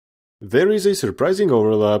There is a surprising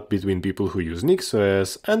overlap between people who use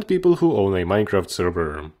NixOS and people who own a Minecraft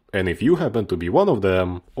server. And if you happen to be one of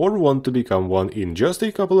them, or want to become one in just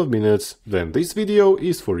a couple of minutes, then this video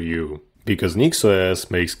is for you. Because NixOS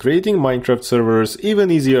makes creating Minecraft servers even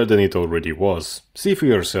easier than it already was. See for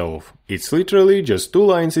yourself. It's literally just 2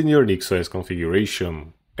 lines in your NixOS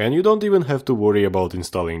configuration. And you don't even have to worry about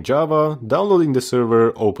installing Java, downloading the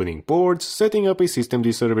server, opening ports, setting up a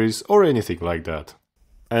systemd service, or anything like that.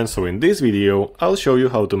 And so in this video, I'll show you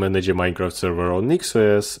how to manage a Minecraft server on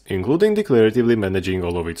NixOS, including declaratively managing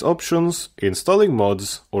all of its options, installing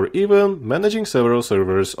mods, or even managing several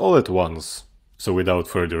servers all at once. So without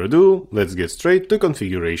further ado, let's get straight to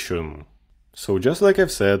configuration. So just like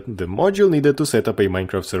I've said, the module needed to set up a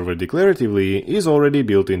Minecraft server declaratively is already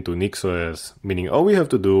built into NixOS, meaning all we have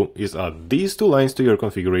to do is add these 2 lines to your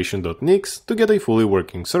configuration.nix to get a fully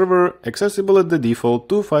working server accessible at the default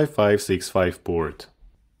 25565 port.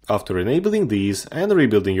 After enabling these and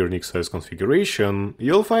rebuilding your NixOS configuration,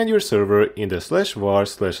 you'll find your server in the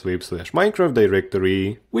 /var/lib/minecraft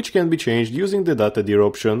directory, which can be changed using the datadir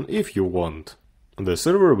option if you want. The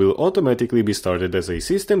server will automatically be started as a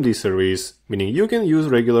systemd service, meaning you can use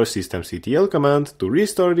regular systemctl command to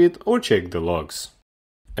restart it or check the logs.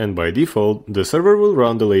 And by default, the server will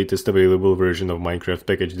run the latest available version of Minecraft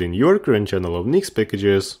packaged in your current channel of Nix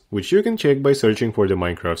packages, which you can check by searching for the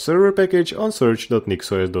Minecraft server package on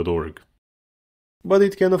search.nixos.org. But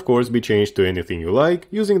it can of course be changed to anything you like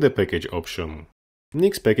using the package option.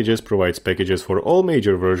 Nix Packages provides packages for all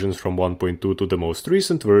major versions from 1.2 to the most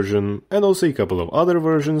recent version, and also a couple of other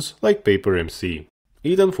versions like PaperMC.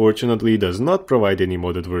 It unfortunately does not provide any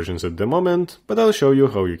modded versions at the moment, but I'll show you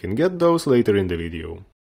how you can get those later in the video.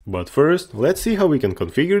 But first, let's see how we can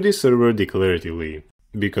configure this server declaratively.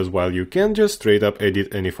 Because while you can just straight up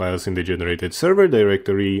edit any files in the generated server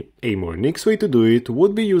directory, a more Nix way to do it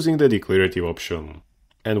would be using the declarative option.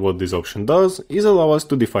 And what this option does is allow us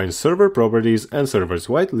to define server properties and server's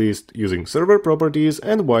whitelist using server properties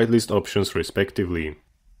and whitelist options respectively.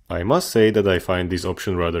 I must say that I find this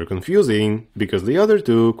option rather confusing, because the other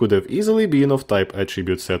two could have easily been of type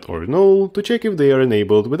attribute set or null to check if they are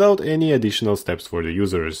enabled without any additional steps for the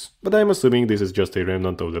users. But I'm assuming this is just a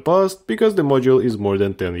remnant of the past, because the module is more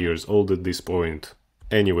than 10 years old at this point.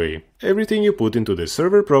 Anyway, everything you put into the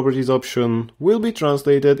server properties option will be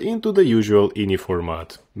translated into the usual ini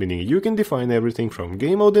format, meaning you can define everything from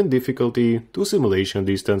game mode and difficulty to simulation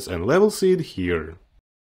distance and level seed here.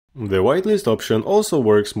 The whitelist option also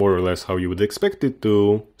works more or less how you would expect it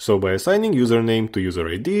to, so by assigning username to user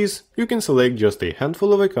IDs, you can select just a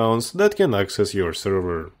handful of accounts that can access your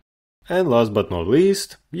server. And last but not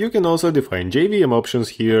least, you can also define JVM options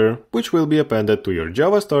here, which will be appended to your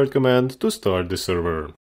Java start command to start the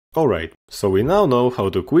server. Alright, so we now know how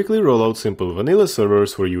to quickly roll out simple vanilla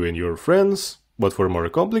servers for you and your friends, but for more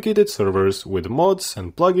complicated servers with mods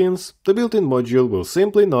and plugins, the built-in module will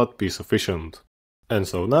simply not be sufficient. And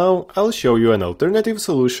so now, I'll show you an alternative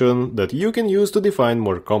solution that you can use to define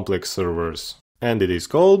more complex servers. And it is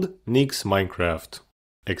called Nix Minecraft.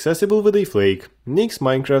 Accessible with a flake, Nix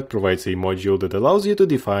Minecraft provides a module that allows you to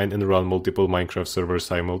define and run multiple Minecraft servers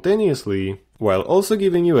simultaneously, while also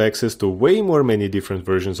giving you access to way many different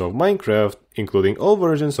versions of Minecraft, including all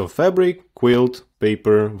versions of Fabric, Quilt,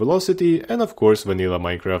 Paper, Velocity, and of course Vanilla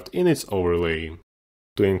Minecraft in its overlay.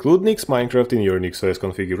 To include Nix Minecraft in your NixOS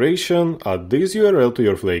configuration, add this URL to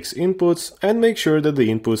your Flake's inputs and make sure that the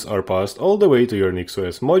inputs are passed all the way to your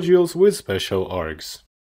NixOS modules with special args.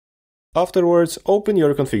 Afterwards, open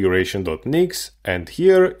your configuration.nix and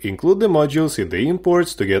here include the modules in the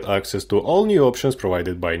imports to get access to all new options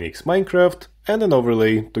provided by Nix Minecraft and an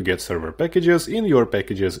overlay to get server packages in your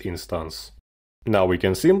packages instance. Now we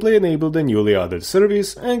can simply enable the newly added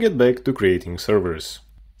service and get back to creating servers.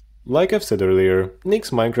 Like I've said earlier,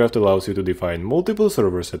 Nix Minecraft allows you to define multiple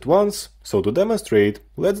servers at once, so to demonstrate,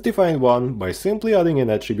 let's define one by simply adding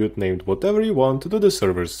an attribute named whatever you want to the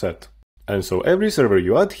server's set. And so every server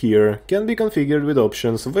you add here can be configured with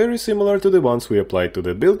options very similar to the ones we applied to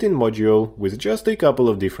the built-in module, with just a couple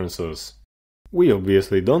of differences. We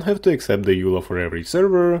obviously don't have to accept the EULA for every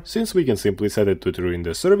server, since we can simply set it to true in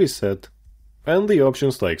the service set. And the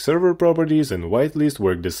options like server properties and whitelist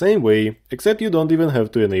work the same way, except you don't even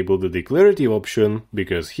have to enable the declarative option,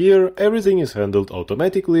 because here everything is handled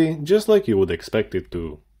automatically, just like you would expect it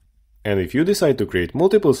to. And if you decide to create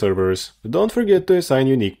multiple servers, don't forget to assign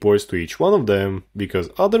unique ports to each one of them,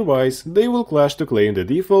 because otherwise they will clash to claim the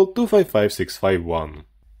default 255651.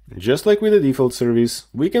 Just like with the default service,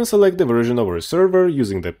 we can select the version of our server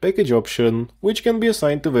using the package option, which can be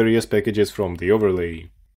assigned to various packages from the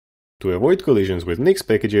overlay. To avoid collisions with Nix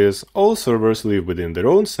packages, all servers live within their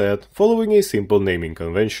own set following a simple naming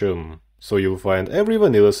convention. So you'll find every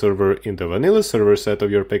vanilla server in the vanilla server set of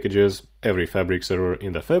your packages, every fabric server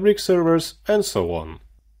in the fabric servers, and so on.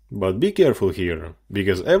 But be careful here,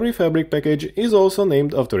 because every fabric package is also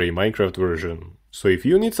named after a Minecraft version. So if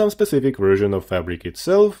you need some specific version of fabric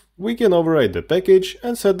itself, we can override the package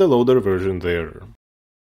and set the loader version there.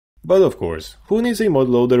 But of course, who needs a mod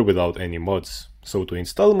loader without any mods? So to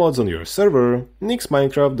install mods on your server, Nix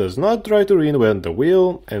Minecraft does not try to reinvent the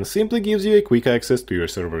wheel and simply gives you a quick access to your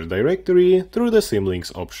server's directory through the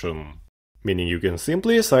symlinks option. Meaning you can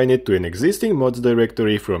simply assign it to an existing mods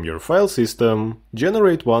directory from your file system,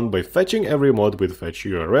 generate one by fetching every mod with fetch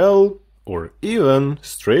URL, or even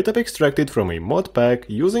straight up extract it from a mod pack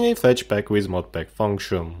using a fetch packwiz modpack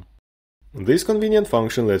function. This convenient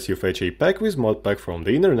function lets you fetch a packwiz modpack from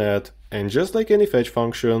the internet, and just like any fetch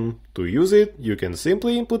function, to use it you can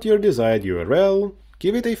simply input your desired URL,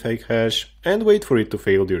 give it a fake hash, and wait for it to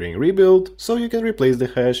fail during rebuild so you can replace the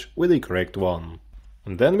hash with a correct one.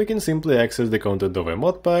 And then we can simply access the content of a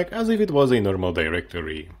modpack as if it was a normal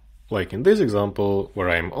directory. Like in this example, where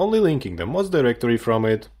I am only linking the mods directory from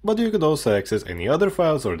it, but you could also access any other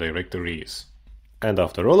files or directories. And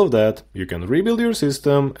after all of that, you can rebuild your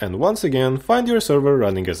system and once again find your server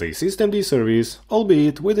running as a systemd service,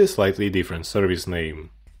 albeit with a slightly different service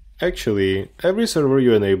name. Actually, every server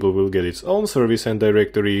you enable will get its own service and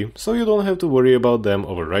directory, so you don't have to worry about them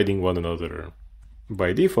overriding one another.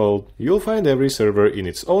 By default, you'll find every server in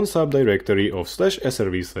its own subdirectory of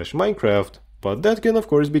 /srv/minecraft, but that can of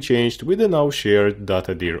course be changed with the now shared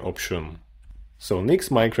 .dir option. So Nix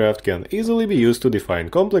Minecraft can easily be used to define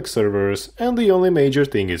complex servers, and the only major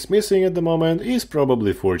thing it's missing at the moment is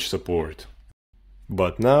probably Forge support.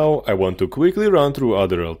 But now I want to quickly run through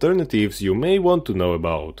other alternatives you may want to know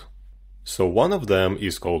about. So one of them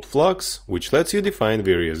is called Flux, which lets you define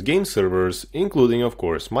various game servers, including of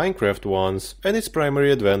course Minecraft ones, and its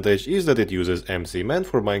primary advantage is that it uses MC-Man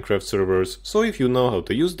for Minecraft servers, so if you know how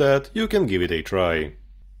to use that, you can give it a try.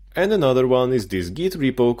 And another one is this Git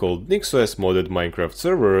repo called NixOS modded Minecraft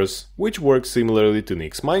servers, which works similarly to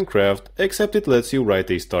Nix Minecraft, except it lets you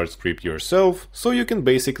write a start script yourself, so you can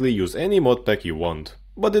basically use any modpack you want,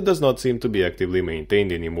 but it does not seem to be actively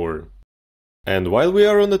maintained anymore. And while we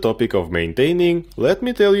are on the topic of maintaining, let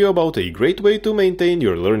me tell you about a great way to maintain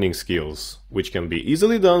your learning skills, which can be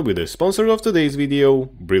easily done with the sponsor of today's video,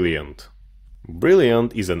 Brilliant.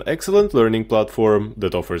 Brilliant is an excellent learning platform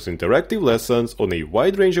that offers interactive lessons on a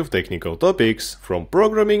wide range of technical topics, from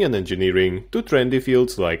programming and engineering to trendy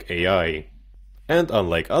fields like AI. And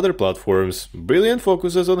unlike other platforms, Brilliant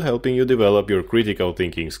focuses on helping you develop your critical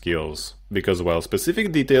thinking skills, because while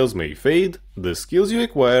specific details may fade, the skills you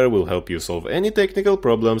acquire will help you solve any technical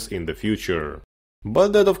problems in the future.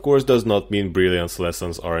 But that of course does not mean Brilliant's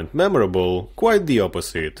lessons aren't memorable, quite the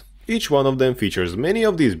opposite. Each one of them features many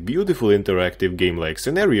of these beautiful interactive game-like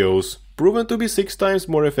scenarios, proven to be 6 times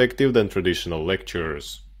more effective than traditional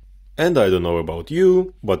lectures. And I don't know about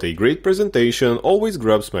you, but a great presentation always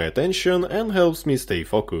grabs my attention and helps me stay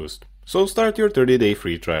focused. So start your 30-day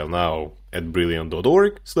free trial now at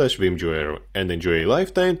brilliant.org/vimjoer and enjoy a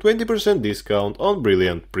lifetime 20% discount on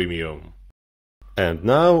Brilliant Premium. And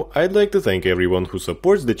now I'd like to thank everyone who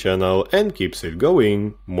supports the channel and keeps it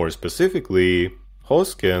going, more specifically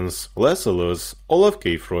Hoskens, Lesselus, Olaf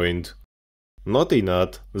K. Freund, Naughty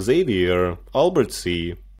Xavier, Albert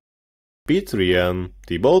C., Pitrian,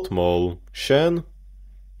 Thibault Moll, Shen,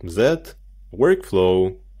 Zed,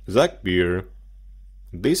 Workflow, Zach Beer,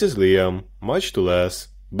 This is Liam, Much to Less,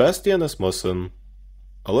 Bastian Asmussen,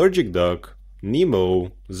 Allergic Duck,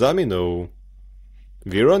 Nemo, Zamino,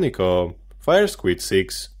 Veronica, Firesquid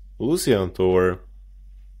 6, Lucian Thor,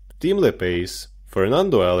 Team Lepace,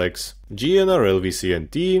 Fernando Alex,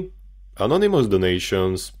 GNRLVCNT, anonymous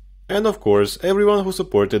donations, and of course everyone who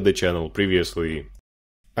supported the channel previously.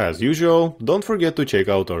 As usual, don't forget to check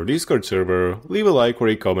out our Discord server, leave a like or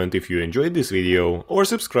a comment if you enjoyed this video, or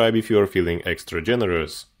subscribe if you are feeling extra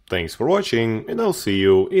generous. Thanks for watching, and I'll see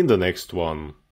you in the next one.